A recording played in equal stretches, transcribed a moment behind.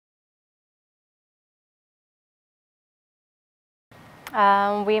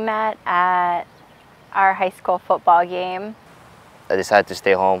We met at our high school football game. I decided to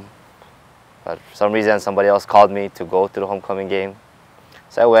stay home, but for some reason somebody else called me to go to the homecoming game.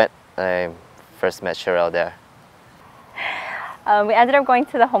 So I went, and I first met Charelle there. We ended up going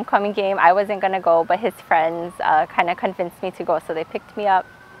to the homecoming game. I wasn't going to go, but his friends kind of convinced me to go, so they picked me up.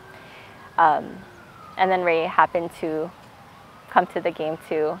 And then Ray happened to come to the game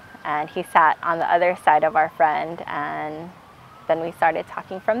too, and he sat on the other side of our friend, and then we started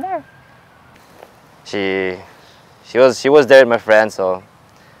talking from there. She was there with my friend, so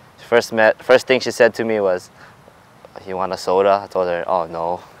first thing she said to me was, "You want a soda?" I told her, "Oh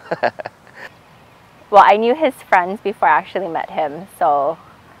no." Well, I knew his friends before I actually met him, so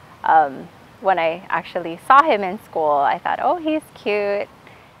when I actually saw him in school, I thought, oh, he's cute.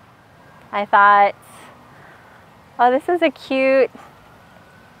 I thought, oh, this is a cute,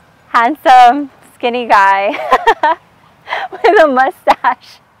 handsome, skinny guy with a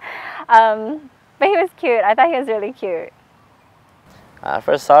mustache. But he was cute. I thought he was really cute. When I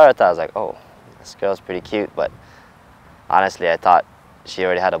first saw her, I thought, I was like, oh, this girl's pretty cute, but honestly, I thought she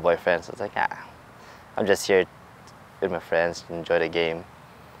already had a boyfriend, so I was like, ah, I'm just here with my friends to enjoy the game.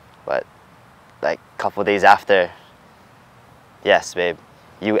 But like a couple days after, yes, babe,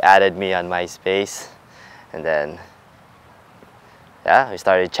 you added me on MySpace, and then yeah, we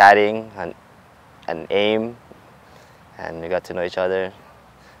started chatting and AIM, and we got to know each other.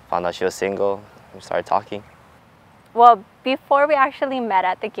 Found out she was single. We started talking. Well, before we actually met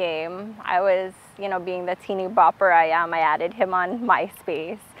at the game, I was, being the teeny bopper I am, I added him on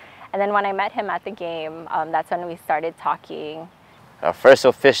MySpace. And then when I met him at the game, that's when we started talking. Our first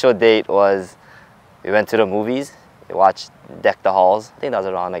official date was, we went to the movies. We watched Deck the Halls. I think that was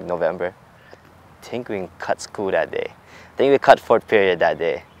around like November. I think we cut school that day. I think we cut fourth period that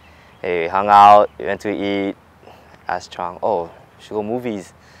day. We hung out, we went to eat. Asked Trong, oh, we should go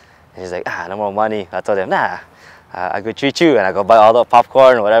movies. And he's like, no more money. I told him, nah, I go treat you and I go buy all the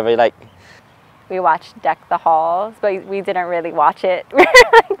popcorn, whatever you like. We watched Deck the Halls, but we didn't really watch it. We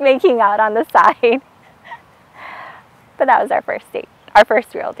were like making out on the side. But that was our first date, our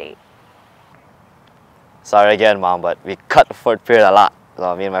first real date. Sorry again, Mom, but we cut the fourth period a lot.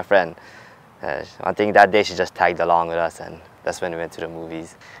 So me and my friend. One thing that day, she just tagged along with us, and that's when we went to the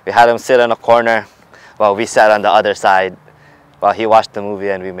movies. We had him sit in a corner while we sat on the other side while he watched the movie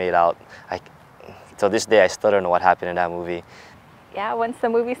and we made out. Till this day, I still don't know what happened in that movie. Yeah, once the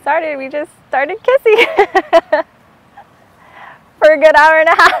movie started, we just started kissing for a good hour and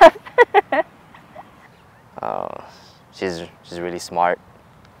a half. She's really smart.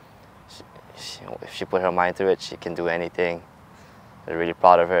 If she put her mind to it, she can do anything. I'm really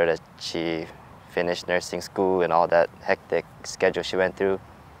proud of her that she finished nursing school and all that hectic schedule she went through.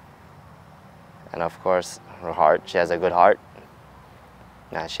 And of course, her heart, she has a good heart.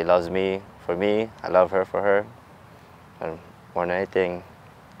 Yeah, she loves me for me, I love her for her. And more than anything,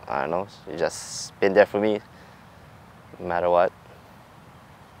 I don't know, she's just been there for me, no matter what.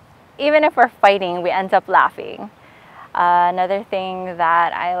 Even if we're fighting, we end up laughing. Another thing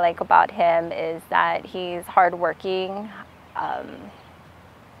that I like about him is that he's hardworking.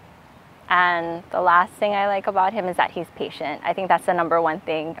 And the last thing I like about him is that he's patient. I think that's the number one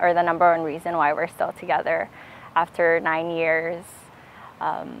thing, or the number one reason why we're still together after 9 years.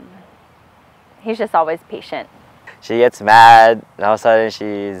 He's just always patient. She gets mad, and all of a sudden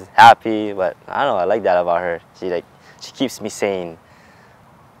she's happy, but I don't know, I like that about her. She keeps me sane.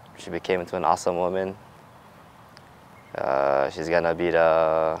 She became into an awesome woman. She's gonna be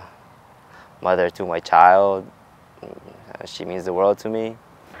the mother to my child. She means the world to me.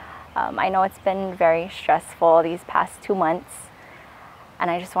 I know it's been very stressful these past 2 months,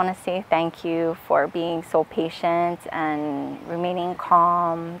 and I just want to say thank you for being so patient and remaining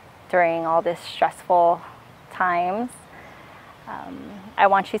calm during all this stressful times. I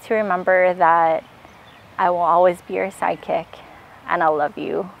want you to remember that I will always be your sidekick, and I'll love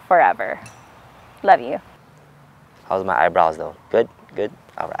you forever. Love you. How's my eyebrows though? Good? Good?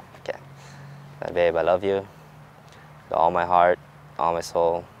 Alright, okay. But babe, I love you. With all my heart, all my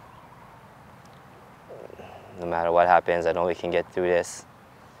soul. No matter what happens, I know we can get through this.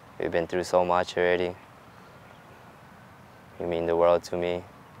 We've been through so much already. You mean the world to me.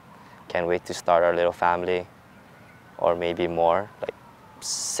 Can't wait to start our little family. Or maybe more, like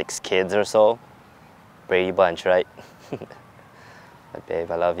 6 kids or so. Brady Bunch, right? But babe,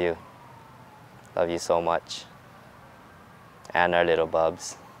 I love you. Love you so much. And our little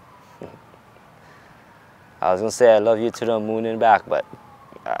bubs. I was gonna say I love you to the moon and back, but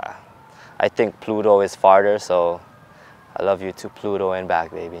I think Pluto is farther, so I love you to Pluto and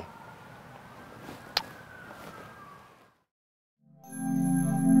back, baby.